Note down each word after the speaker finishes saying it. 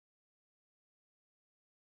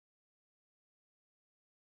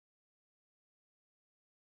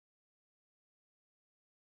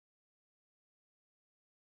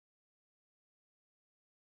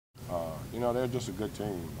they're just a good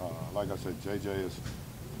team. Like I said, JJ is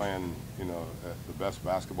playing, at the best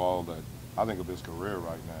basketball that I think of his career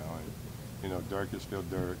right now. And, Dirk is still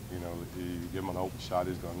Dirk. You give him an open shot,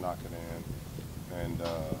 he's going to knock it in.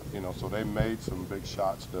 And, so they made some big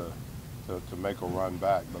shots to make a run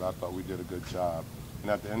back, but I thought we did a good job. And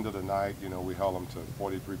at the end of the night, we held them to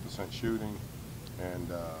 43% shooting.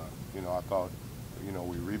 And, I thought,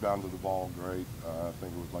 we rebounded the ball great. I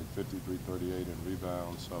think it was like 53-38 in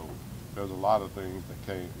rebounds. So there's a lot of things that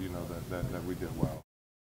came, that we did well.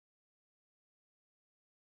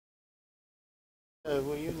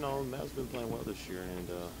 Well, Mavs been playing well this year, and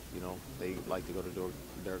they like to go to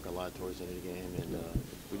Dirk a lot towards the end of the game, and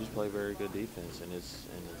we just play very good defense, and it's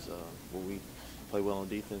when we play well on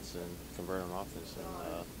defense and convert on offense,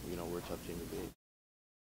 and we're a tough team to beat.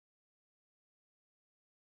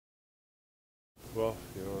 Well,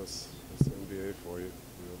 it's the NBA for you.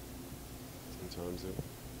 Sometimes it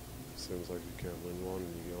seems like you can't win one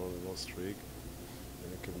and you go on a little streak.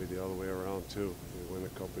 And it can be the other way around too. You win a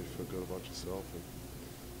couple, you feel good about yourself, and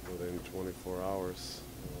within 24 hours,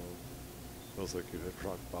 feels like you hit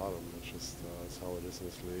rock bottom. That's how it is in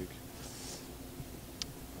this league.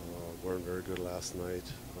 Weren't very good last night.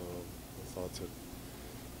 I thought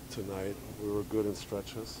tonight we were good in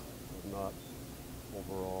stretches, but not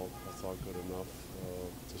overall. I thought good enough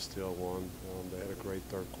to steal one. They had a great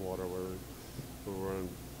third quarter where we weren't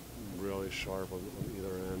really sharp on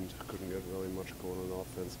either end. Couldn't get really much going on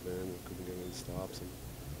offense, man. We couldn't get any stops, and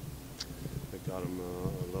they got him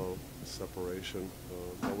a little separation.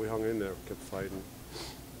 But we hung in there, kept fighting.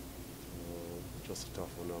 Just a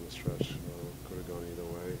tough one down the stretch. Could have gone either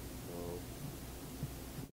way.